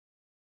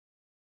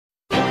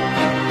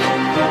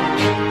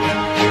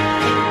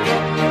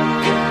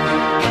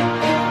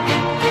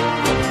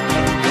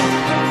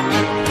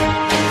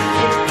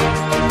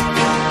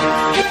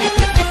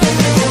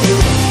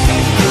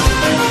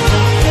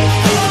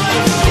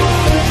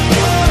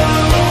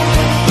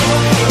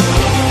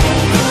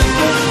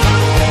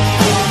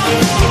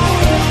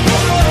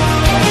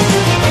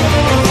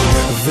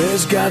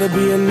gotta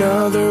be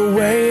another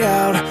way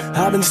out.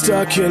 I've been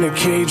stuck in a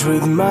cage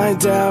with my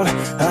doubt.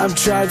 I've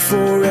tried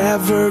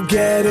forever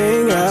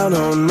getting out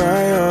on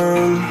my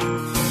own.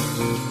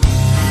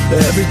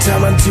 Every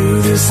time I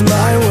do this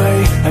my way,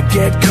 I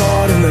get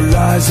caught in the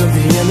lies of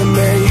the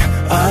enemy.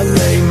 I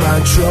lay my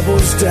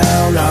troubles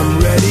down, I'm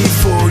ready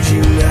for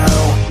you now.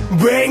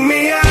 Bring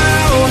me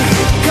out,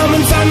 come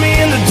and find me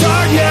in the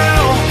dark now.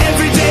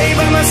 Every day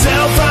by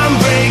myself I'm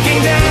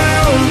breaking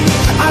down.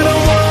 I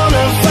don't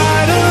wanna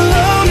fight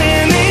alone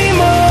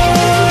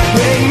anymore.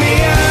 Bring me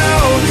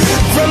out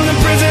from the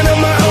prison of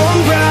my own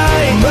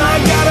pride. My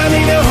God, I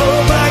need a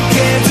hope I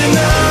can't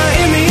deny.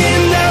 In the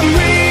end I'm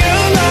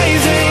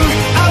realizing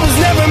I was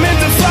never meant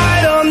to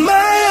fight on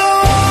my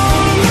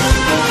own.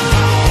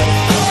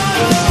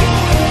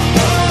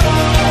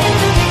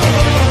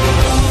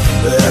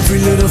 Every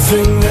little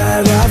thing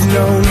that I've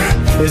known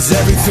is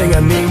everything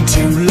I need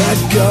to let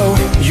go.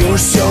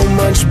 You're so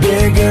much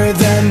bigger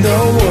than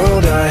the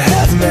world I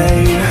have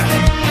made.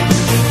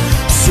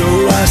 So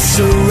I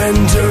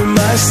surrender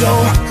my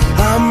soul,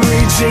 I'm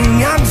reaching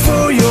out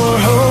for your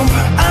hope.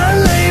 I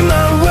lay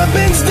my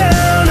weapons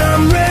down,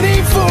 I'm ready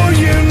for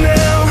you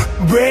now.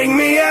 Bring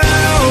me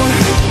out,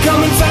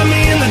 come and find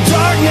me in the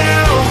dark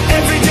now.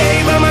 Every day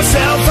by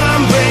myself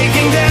I'm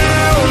breaking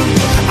down.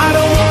 I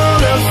don't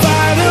wanna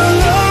fight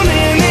alone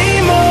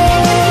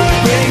anymore.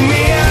 Bring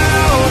me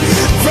out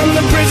from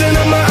the prison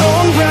of my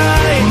own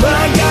pride.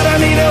 My God, I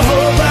need a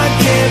hope I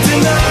can't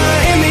deny.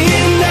 In the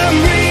end I'm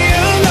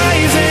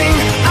realizing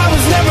I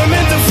was never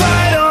meant to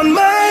fight on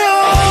my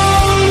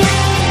own.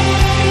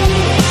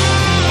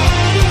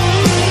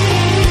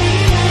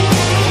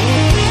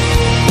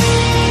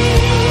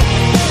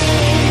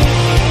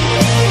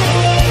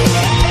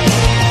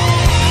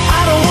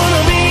 I don't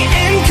wanna be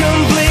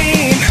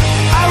incomplete.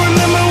 I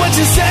remember what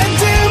you said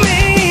to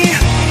me.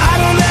 I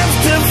don't have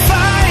to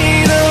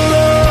fight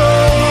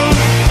alone.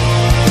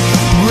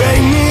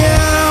 Bring me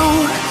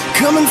out,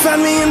 come and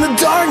find me in the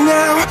dark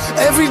now.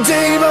 Every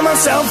day by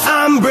myself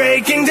I'm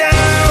breaking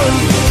down.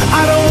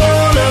 I don't want